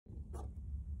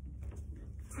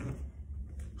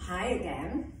Hi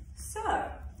again.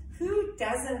 So, who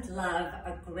doesn't love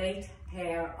a great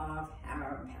pair of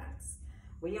harem pants?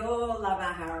 We all love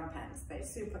our harem pants. They're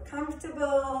super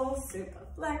comfortable, super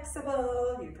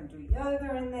flexible. You can do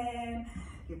yoga in them.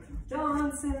 You can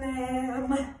dance in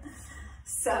them.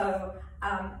 So,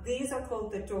 these are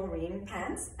called the DOREEN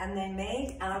pants, and they're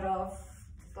made out of,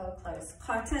 so close,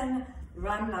 cotton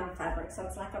rum fabric. So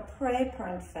it's like a prayer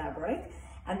print fabric.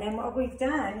 And then what we've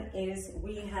done is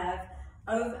we have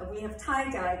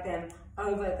tie-dyed them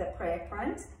over the prayer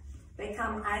print. They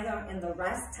come either in the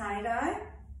rust tie-dye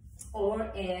or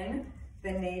in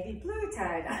the navy blue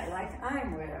tie-dye like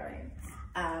I'm wearing.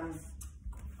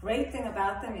 Great thing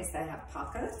about them is they have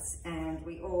pockets, and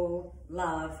we all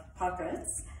love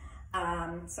pockets.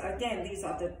 So again, these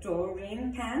are the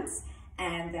DOREEN pants,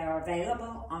 and they're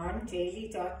available on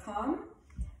daily.com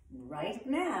right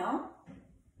now.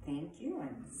 Thank you,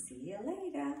 and see you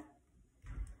later.